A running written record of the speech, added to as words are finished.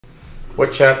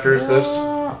What chapter is this?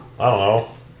 I don't know.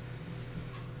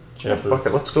 Chapter. Fuck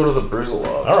it, let's go to the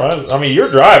Brussilov. Alright, I mean, you're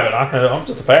driving. I'm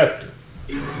just a passenger.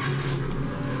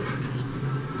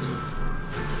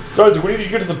 So, Isaac, we need to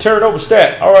get to the Terra Nova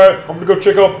stat. Alright, I'm gonna go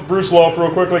check off the Brussilov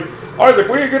real quickly. Isaac,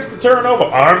 we need to get to the Terra Nova.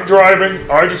 I'm driving.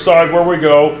 I decide where we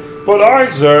go. But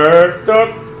Isaac,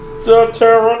 the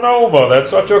Terra Nova.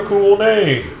 That's such a cool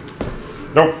name.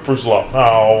 Nope, Brussilov.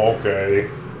 Oh, okay.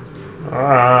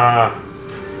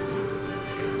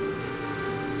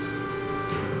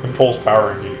 Impulse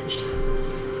power engaged.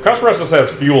 Carvers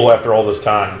has fuel after all this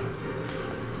time.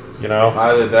 You know?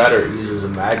 Either that or it uses a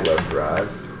maglev drive.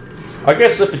 I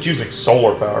guess if it's using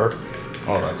solar power.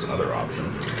 Oh, that's another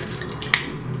option.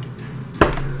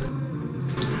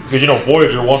 Because, you know,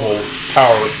 Voyager 1 will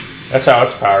power... That's how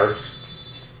it's powered.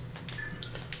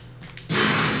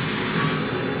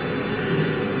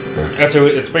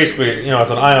 It's basically, you know,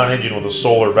 it's an ion engine with a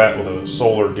solar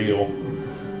deal.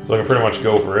 So it can pretty much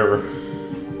go forever.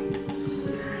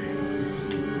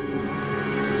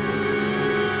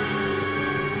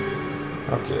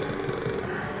 Okay.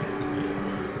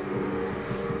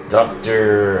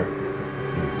 Dr.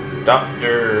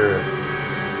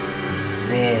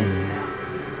 Zinn.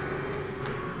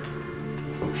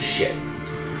 Oh shit.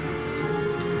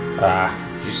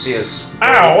 Did you see us?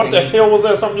 Ow! What the hell was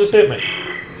that? Something just hit me.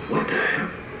 What the hell?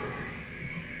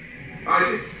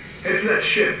 Isaac, head for that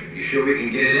ship. You sure we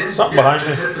can get it in? Something behind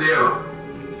just me. head for the arrow.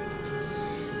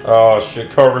 Oh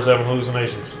shit, Carver's having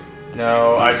hallucinations.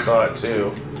 No, I saw it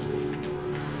too.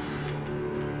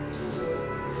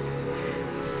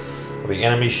 Are the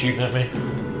enemies shooting at me?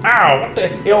 Ow! What the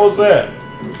hell is that?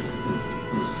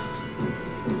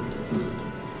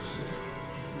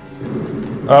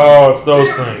 Oh, it's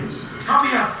those things. Help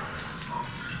me up.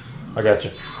 I got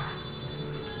you.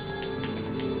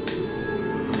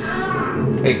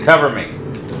 Hey, cover me.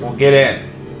 We'll get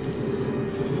in.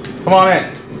 Come on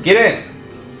in. Get in.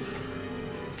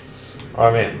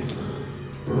 I'm in.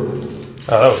 Oh,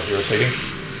 that was irritating.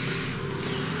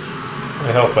 How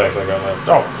many health packs I got left?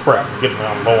 Oh crap, I'm getting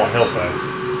around low on health packs.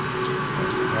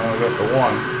 I got the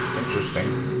one. Interesting.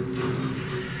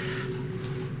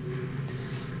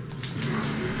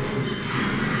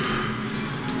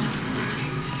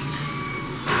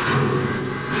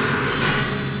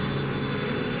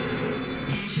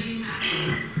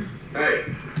 Hey,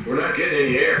 we're not getting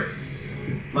any air.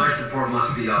 Life support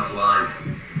must be offline.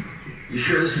 You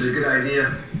sure this is a good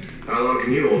idea? How long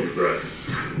can you hold your breath?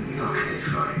 Okay,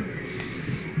 fine.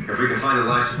 If we can find the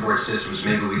life support systems,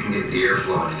 maybe we can get the air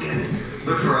flowing again.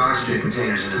 Look for oxygen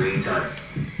containers in the meantime.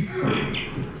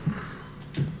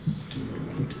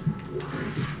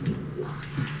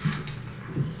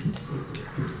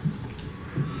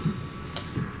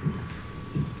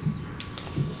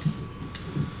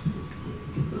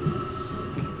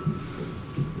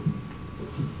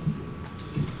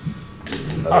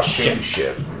 Oh shit.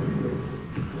 Ship.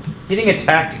 Getting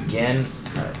attacked again?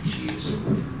 Oh, jeez.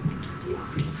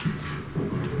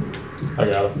 I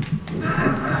got him.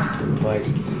 Like,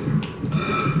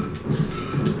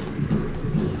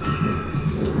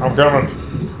 I'm coming.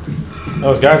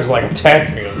 Those guys just like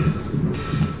attacked me.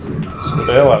 Screw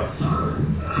the hell out.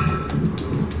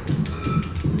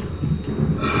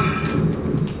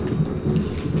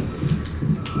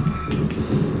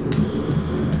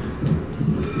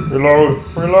 Reload!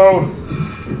 Reload!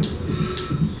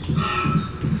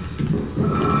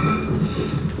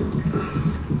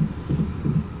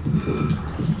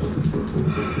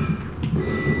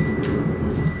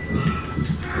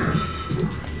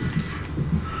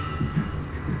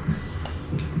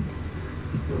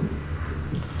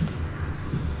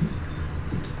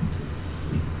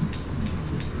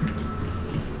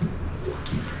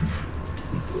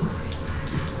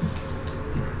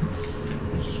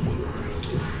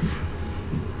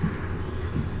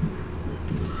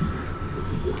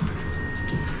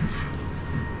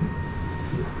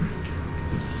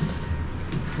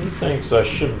 Thinks I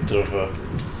shouldn't have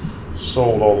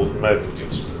sold all those med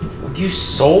kits. You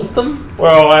sold them?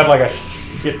 Well, I had like a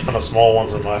shit ton of small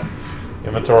ones in my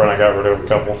inventory, and I got rid of a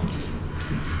couple.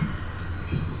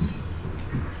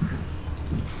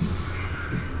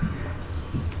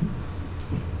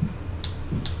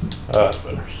 That's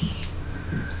better.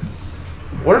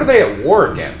 What are they at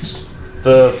war against?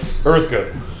 The Earth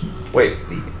Good. Wait,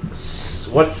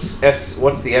 what's the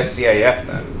SCIF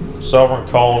then? Sovereign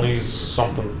colonies,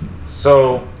 something.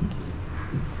 So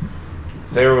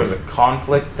there was a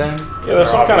conflict then? Yeah, there's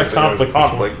some kind of Obviously there was a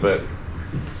conflict. but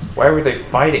why were they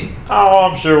fighting? Oh,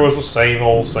 I'm sure it was the same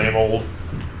old, same old.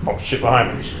 Oh, shit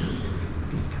behind me.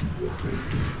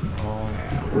 Oh,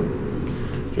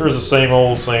 yeah. Here's the same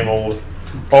old, same old.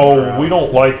 Oh, we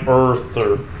don't like Earth,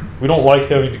 or we don't like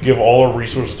having to give all our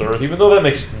resources to Earth, even though that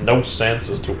makes no sense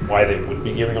as to why they would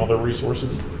be giving all their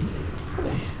resources.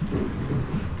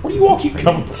 What do you all keep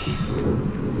coming from?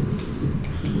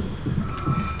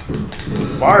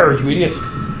 Fire, you idiot!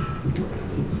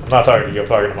 I'm not talking to you, I'm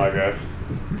talking to my guy.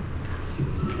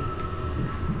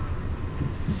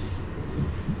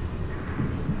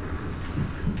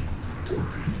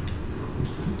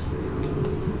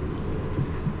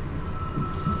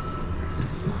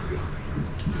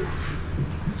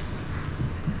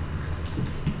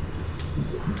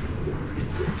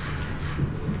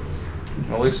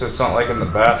 At least it's not like in the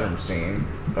bathroom scene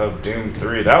of Doom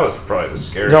 3. That was probably the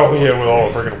scariest. Oh yeah, with all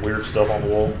the freaking weird stuff on the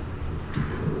wall.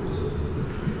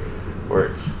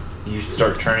 Where you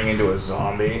start turning into a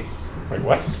zombie. Wait,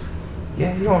 what?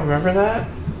 Yeah, you don't remember that?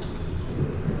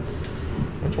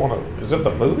 Which one? Is it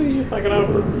the movie you're thinking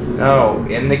of? Or? No,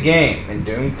 in the game, in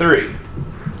Doom 3.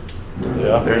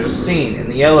 Yeah. There's a scene in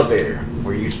the elevator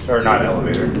where you... Or not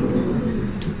elevator.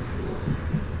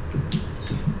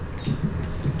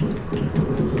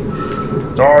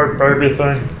 Dog baby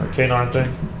thing, or canine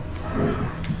thing.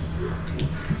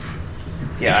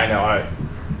 Yeah, I know.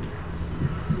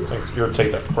 Things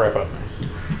irritate the crap out of me.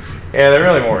 Yeah, they're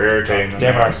really more irritating than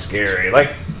Damn it, they're scary.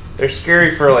 Like, they're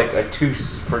scary for like 2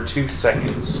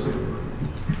 seconds.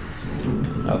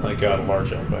 Oh, thank God, a large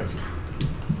health back.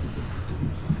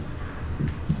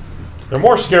 They're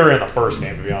more scary in the first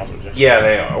game, to be honest with you. Yeah,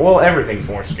 they are. Well, everything's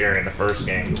more scary in the first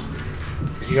game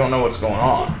because you don't know what's going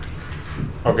on.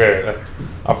 Okay,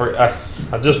 I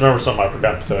just remembered something I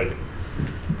forgot to tell you.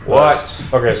 What?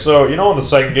 Okay, so you know in the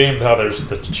second game how there's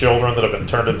the children that have been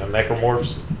turned into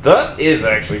necromorphs? That is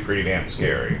actually pretty damn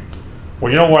scary.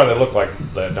 Well, you know why they look like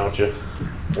that, don't you?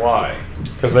 Why?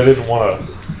 Because they didn't want to.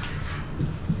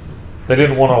 They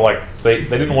didn't want to they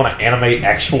didn't want to animate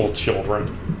actual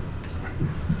children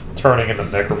turning into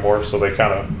necromorphs, so they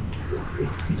kind of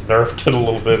nerfed it a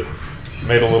little bit,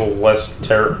 made it a little less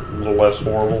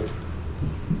horrible.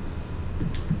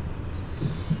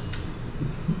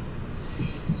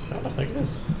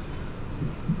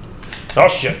 Oh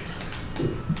shit!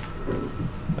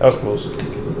 That was close.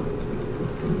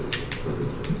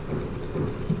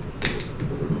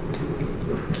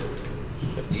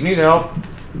 Do you need help?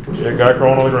 See a guy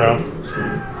crawling on the ground.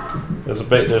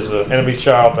 There's an enemy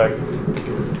child back there.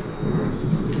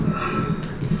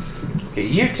 Okay,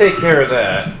 you take care of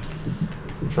that.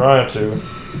 I'm trying to.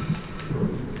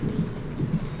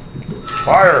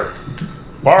 Fire!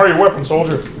 Fire your weapon,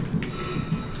 soldier!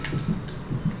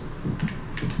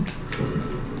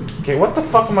 Okay, what the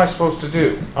fuck am I supposed to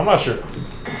do? I'm not sure.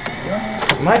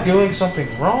 Am I doing something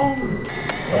wrong?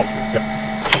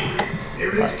 There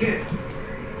it is again.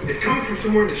 It's coming from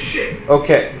somewhere in the ship.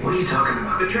 Okay. What are you talking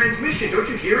about? The transmission, don't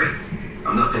you hear it?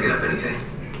 I'm not picking up anything.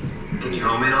 Can you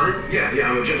home in on it? Yeah,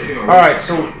 I'm adjusting our... Alright,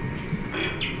 so...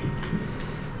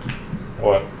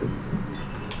 What?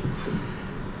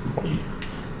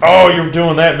 Oh, you're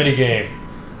doing that mini game.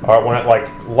 Alright, when it like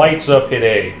lights up, hit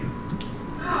A.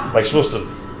 Like you're supposed to...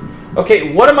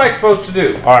 Okay, what am I supposed to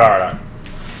do? Alright.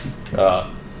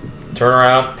 Turn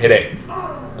around, hit A.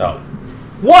 No.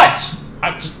 What?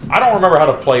 I don't remember how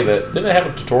to play that. Didn't it have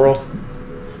a tutorial?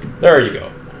 There you go.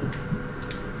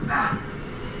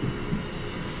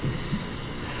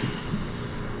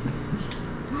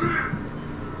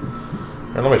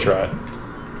 Here, let me try it.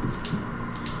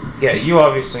 Yeah, you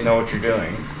obviously know what you're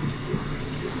doing.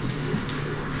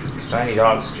 Because I need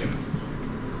oxygen.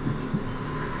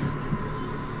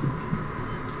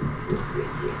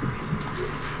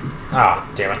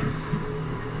 Ah, damn it.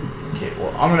 Okay,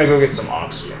 well, I'm gonna go get some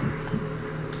oxygen.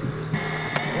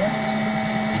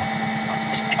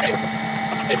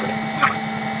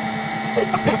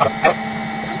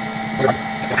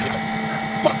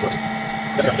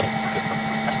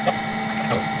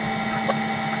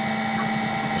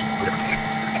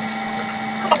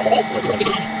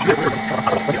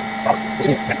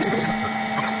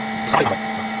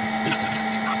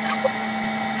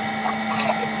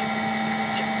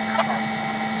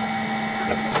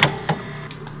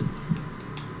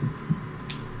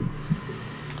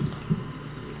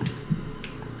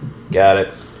 Got it.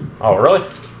 Oh, really?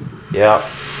 Yeah.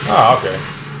 Oh, okay.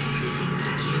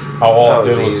 All That I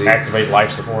did was easy. activate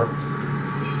life support.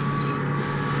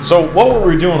 So, what were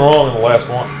we doing wrong in the last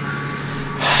one?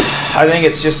 I think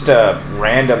it's just a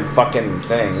random fucking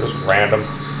thing. Just random.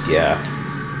 Yeah.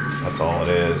 That's all it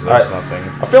is. There's nothing.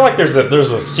 I feel like there's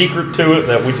a secret to it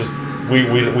that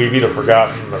we've either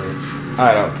forgotten or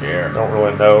I don't care. don't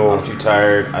really know. I'm too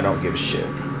tired. I don't give a shit.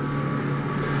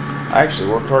 I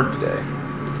actually worked hard today.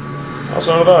 Oh,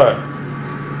 so did I.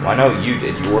 Well, I know you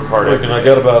did. You work hard Look, at and I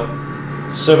got about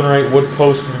 7 or 8 wood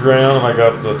posts in the ground, and I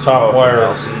got the top wire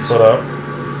Nelson's. put up.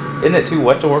 Isn't it too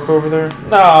wet to work over there?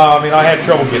 No, I mean, I had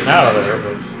trouble getting out of there,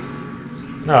 but...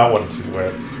 No, it wasn't too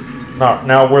wet.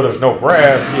 Now where there's no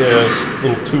grass, yeah, it's a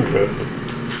little too wet.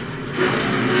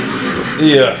 But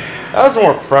yeah. That was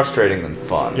more frustrating than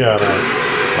fun. Yeah, I know.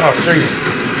 Oh, Jesus.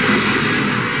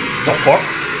 The fuck?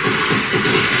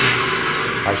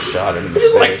 I shot him in the He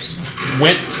just, face. like,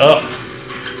 went up.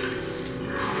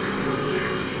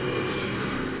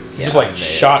 He just, like,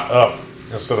 shot up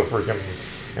instead of freaking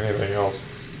anything else.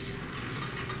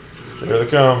 Here they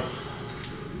come.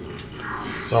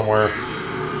 Somewhere.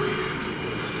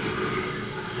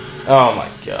 Oh my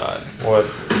god. What?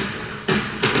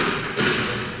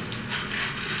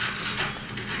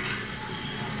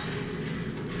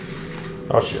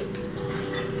 Oh shit.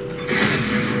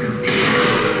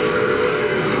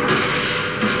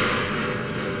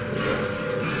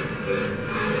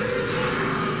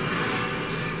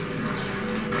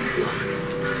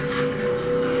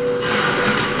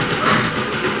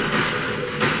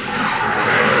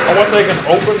 Oh, what, they can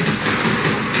open?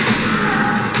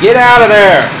 Get out of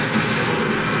there!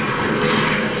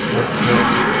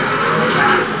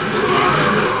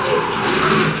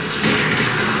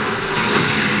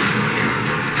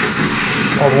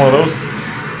 Oh, one of those.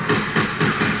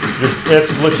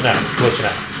 It's glitching out. It's glitching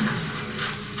out.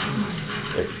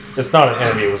 It's not an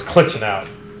enemy. It was glitching out.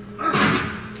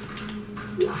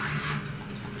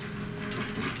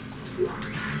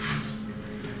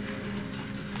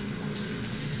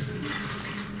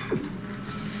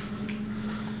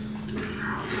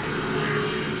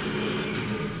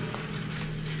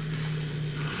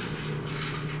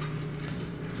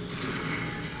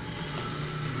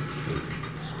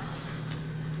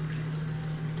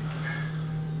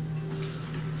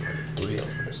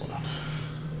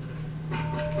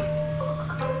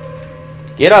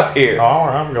 Get up here. Oh, all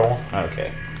right, I'm going.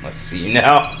 Okay, let's see you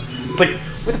now. It's like,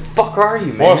 where the fuck are you,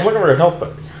 man? Well, I was looking for a health pack.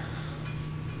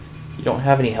 You don't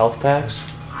have any health packs?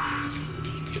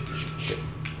 Shit.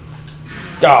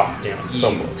 God damn it, so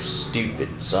You close.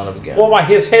 stupid son of a gun. Well,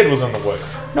 his head was in the way.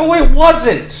 No, it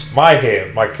wasn't! My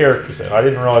head, my character's head. I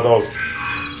didn't realize I was...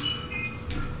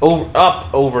 Over,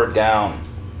 up, over, down.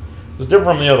 It's different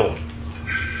from the other one.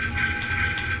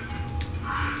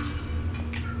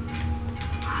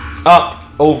 Up,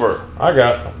 over, I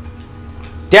got it.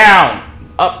 down,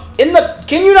 up, in the...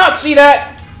 Can you not see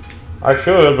that? I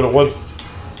could, but it was...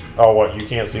 Oh, what? You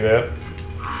can't see that?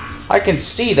 I can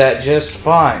see that just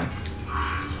fine.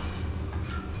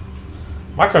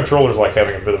 My controller's like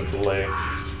having a bit of delay.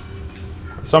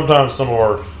 Sometimes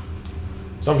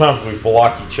sometimes we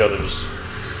block each other's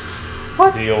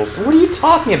What? deals. What are you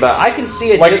talking about? I can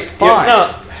see it Like, just fine.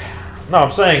 no,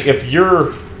 I'm saying if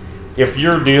your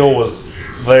deal was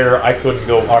there, I couldn't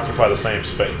go occupy the same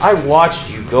space. I watched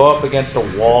you go up against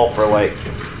a wall for like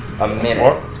a minute.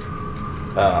 What?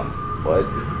 What?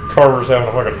 Carver's having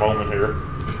a fucking moment here.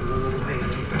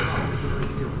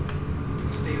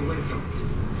 Stay away from it.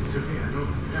 It's okay, I know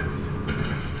this happens.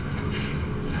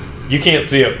 You can't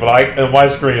see it, but on my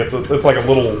screen it's like a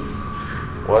little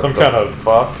some kind of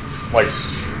fuck? like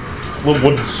little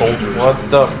wooden soldier. What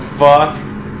the fuck?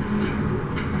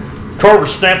 Carver,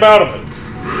 snap out of it.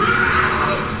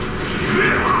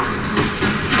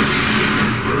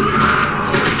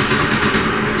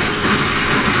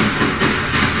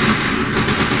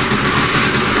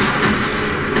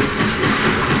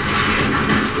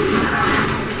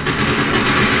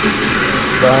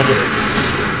 Behind you.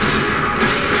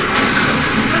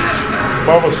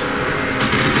 Above us.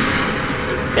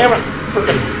 Damn it.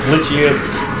 Freaking glitchy head.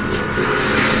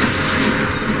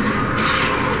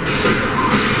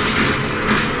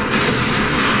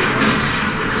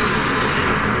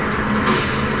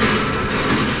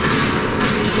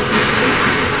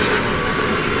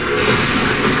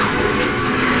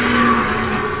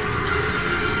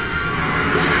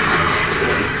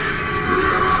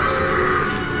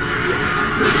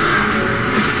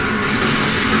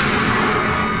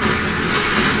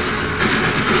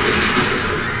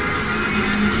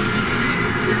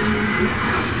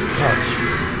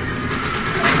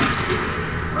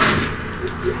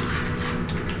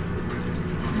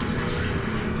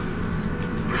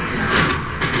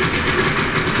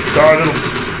 Sorry, little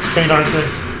canine thing.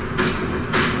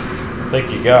 I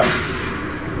think you got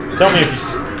it. Tell me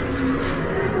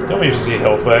if you see a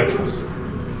health pack.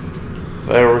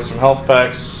 There were some health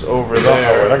packs over Oh,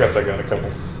 there. wait, I guess I got a couple.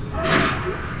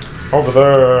 Over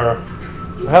there.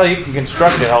 Hell, you can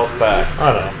construct a health pack.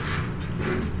 I know.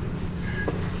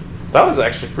 That was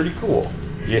actually pretty cool.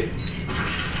 Yeah.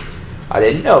 I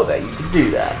didn't know that you could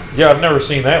do that. Yeah, I've never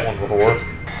seen that one before.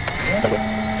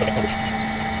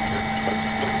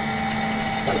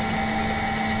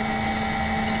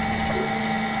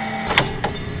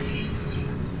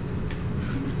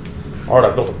 Alright,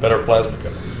 I built a better plasma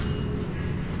cutter.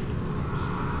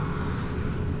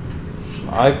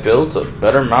 I built a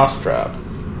better mousetrap.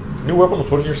 New weapon to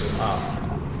put in your... Ah,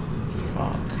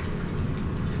 Fuck.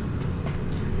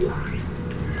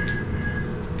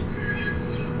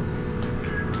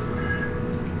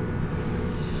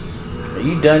 Are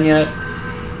you done yet?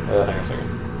 hang on a second.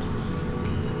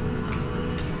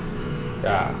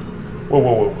 Ah.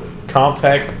 Whoa.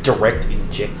 Compact direct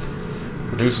inject.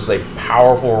 Produces a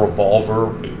powerful revolver.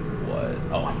 Wait, what?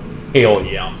 Oh, hell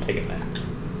yeah, I'm taking that.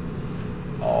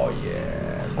 Oh,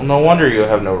 yeah. Well, no wonder you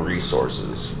have no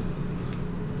resources.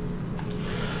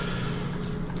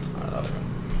 Another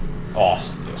one.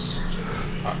 Awesome, yes.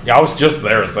 Yeah, I was just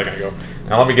there a second ago.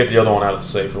 Now let me get the other one out of the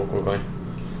safe real quickly.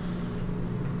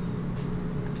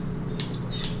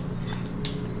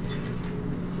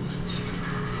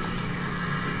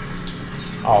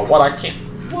 Oh, what? I can't...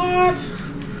 What?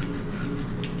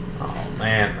 Oh,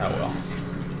 man. Oh, well.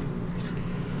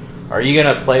 Are you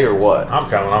gonna play or what? I'm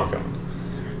coming.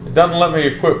 It doesn't let me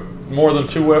equip more than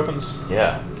 2 weapons.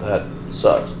 Yeah, that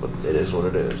sucks, but it is what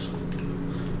it is.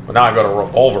 But now I got a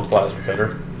revolver plasma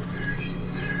cutter.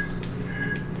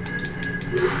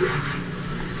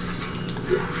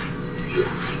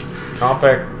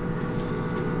 Compact.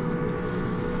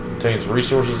 Contains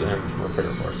resources and repair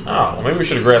parts. Oh, well, maybe we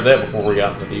should have grabbed that before we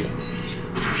got in the deal.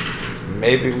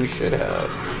 Maybe we should have.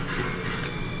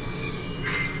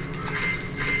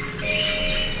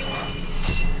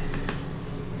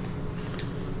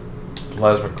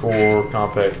 Plasma core,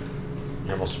 compact,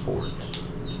 ammo support.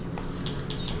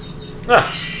 Ah,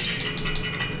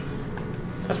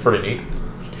 that's pretty neat.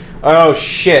 Oh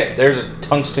shit, there's a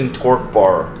tungsten torque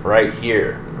bar right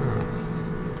here.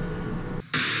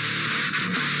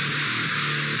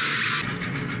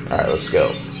 Alright, let's go.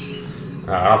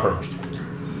 I'll pretty much.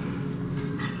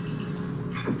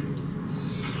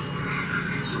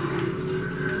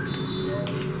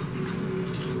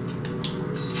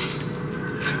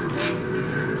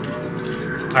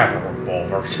 I have a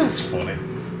revolver. That's funny.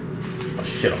 Oh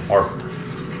shit, a marker.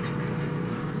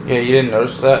 Yeah, you didn't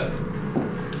notice that?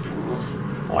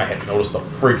 Oh, I hadn't noticed the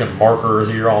freaking marker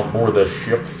here on board this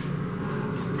ship.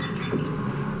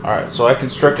 Alright, so I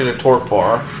constructed a torque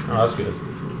bar. Oh, that's good.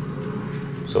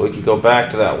 So we could go back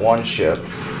to that one ship.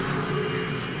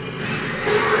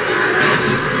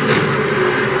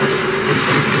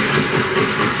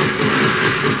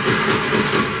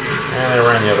 And they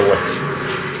ran the other way.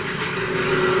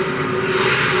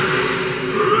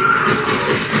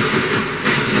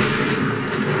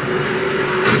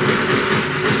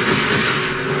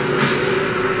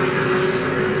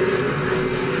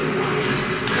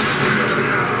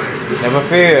 Never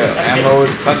fear, ammo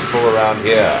is plentiful around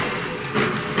here.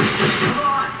 Come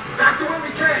on, back to where we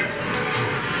came.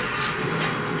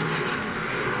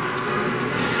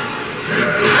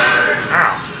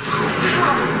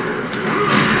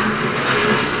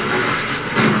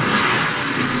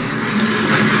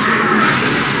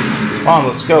 Come on,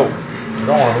 let's go. We're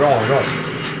going.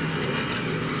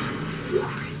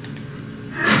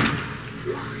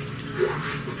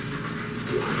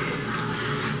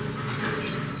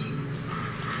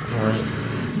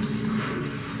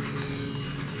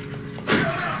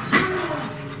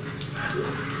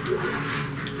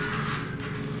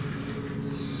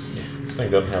 This thing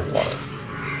doesn't have a lot of...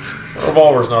 The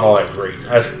revolver's not all that great.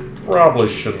 I probably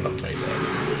shouldn't have made that.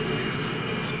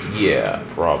 Yeah,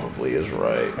 probably is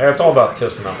right. Yeah, it's all about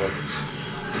testing out weapons.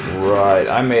 Right,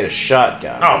 I made a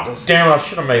shotgun. Oh, damn it, I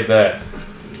should have made that.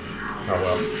 Oh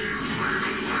well.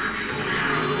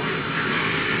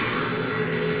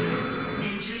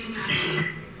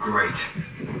 Great.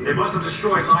 They must have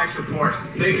destroyed life support.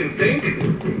 They can think?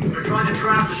 They're trying to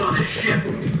trap us on this ship.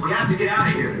 We have to get out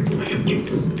of here.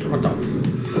 What the...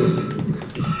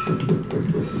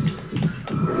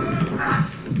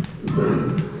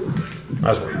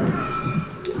 That's weird.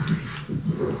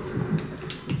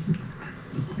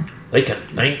 They can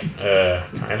think,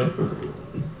 kind of.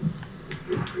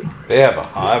 They have a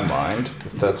hive mind,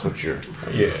 if that's what you're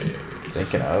Yeah.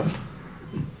 thinking of.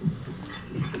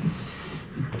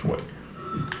 Which way?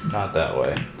 Not that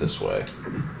way, this way.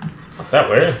 Not that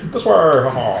way. This way.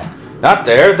 Oh. Not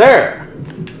there, there!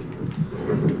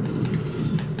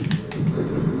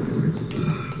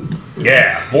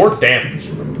 Yeah, more damage.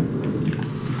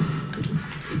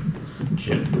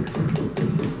 Shit.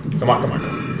 Come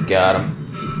on. Got him.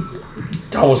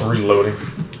 I was reloading.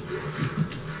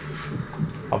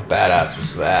 I'm badass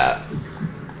was that?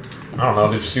 I don't know.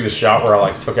 Did you see the shot where I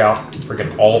like took out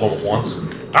freaking all of them at once?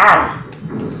 Ah!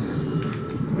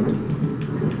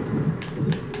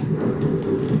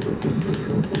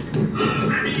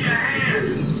 I need a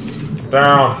hand.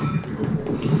 Down.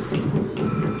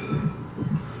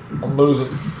 I'm losing.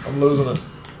 I'm losing it.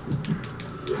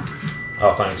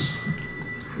 Oh, thanks.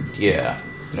 Yeah.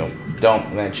 No,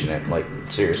 don't mention it. Like,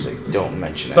 seriously, don't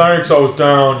mention it. Thanks, I was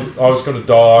down. I was gonna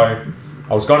die.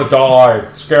 I was gonna die.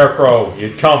 Scarecrow,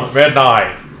 you'd come at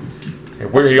midnight.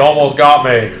 He almost got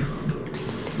me.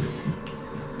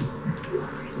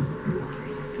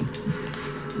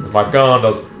 My gun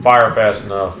doesn't fire fast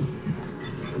enough.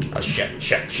 Oh, shit.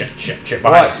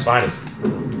 Behind us.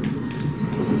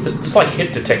 This like,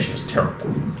 hit detection is terrible.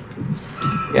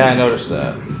 Yeah, I noticed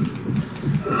that.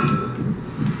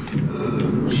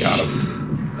 Got him.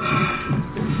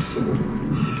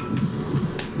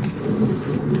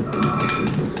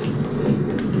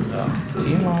 Do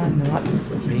you mind not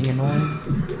being annoying?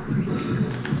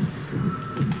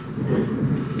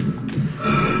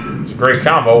 It's a great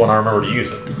combo when I remember to use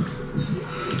it.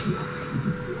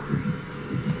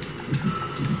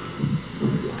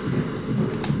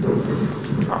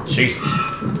 Oh, Jesus.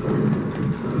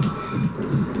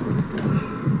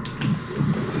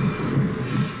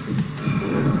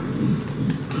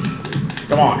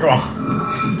 Come on.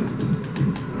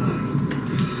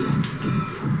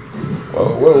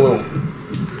 Whoa.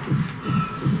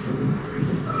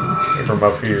 Get from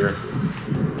up here.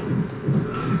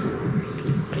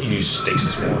 I use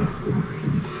stasis one.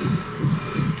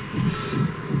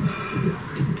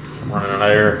 I'm running out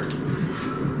of air.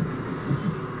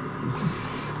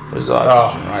 There's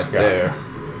oxygen right yeah. there.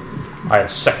 I had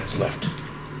seconds left.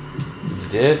 You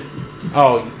did?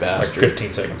 Oh, you bastard. Like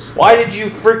 15 seconds. Why did you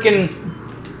freaking...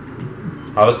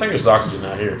 Oh, this thing is oxygen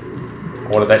out here.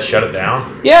 What, did that shut it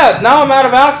down? Yeah, now I'm out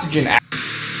of oxygen.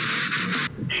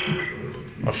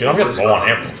 Oh shit, I'm getting low on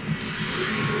ammo.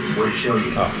 What did it show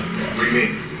you? Oh. What do you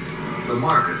mean? The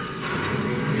marker.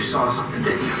 You saw something,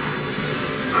 didn't you?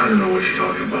 I don't know what you're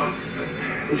talking about.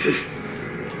 Let's just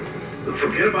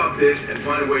forget about this and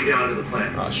find a way down to the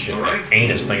plant. Oh shit, all right? that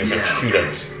anus thing is gonna shoot at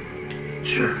us.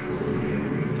 Sure.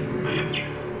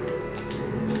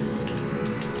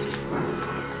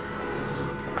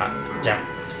 Yeah.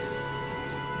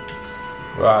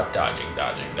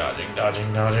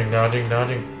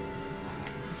 Dodging.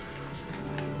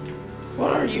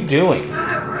 What are you doing?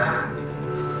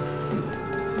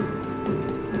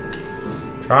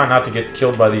 Trying not to get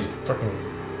killed by these fucking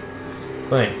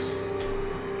things.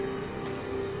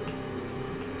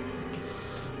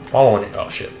 Following it. Oh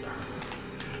shit.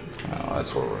 Oh,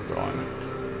 that's where we're going.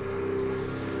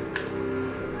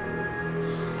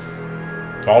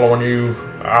 Following you.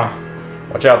 Ah.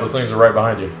 Watch out, the things are right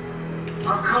behind you.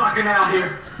 I'm clocking out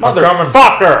here.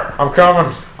 Motherfucker! I'm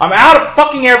coming. I'm out of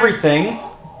fucking everything!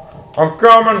 I'm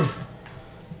coming.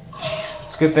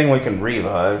 It's a good thing we can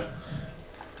revive.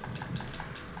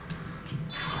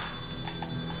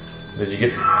 Did you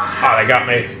get... Ah, they got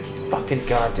me. Fucking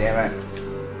goddamn it.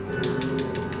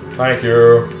 Thank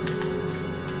you.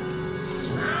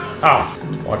 Ah.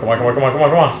 Come on.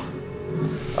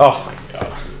 Oh my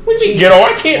god. What do you mean get on? I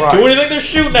can't do anything, they're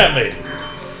shooting at me.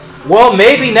 Well,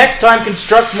 maybe next time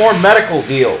construct more medical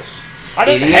deals. I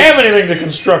didn't have anything to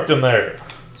construct in there.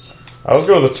 I was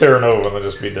going to the Terra Nova and then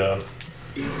just be done.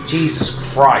 Jesus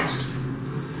Christ.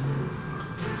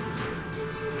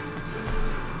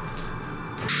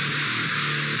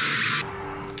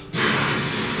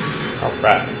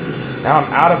 Alright. Now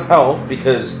I'm out of health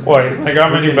because... What, you think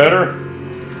I'm any better?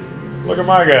 Look at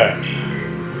my guy.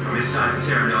 I'm inside the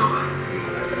Terra Nova.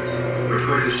 Which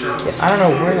way to the shuttle? I don't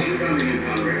know where...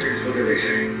 What are they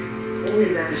saying?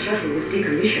 Only that the shuttle was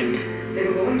decommissioned. They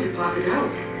were going to pop it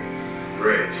out.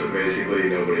 Great, so basically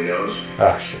nobody knows.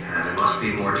 Ah, shit. There must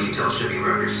be more detailed shipping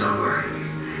records somewhere.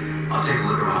 I'll take a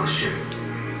look around the ship.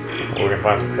 Well, we can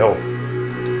find some health.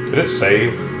 Did it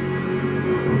save?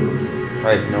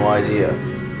 I have no idea.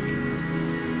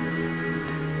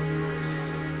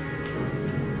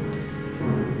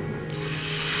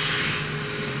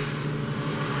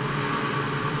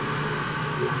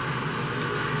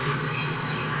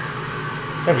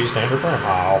 Heavy standard frame.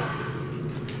 Ow.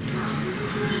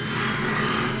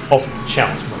 Ultimate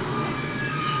challenge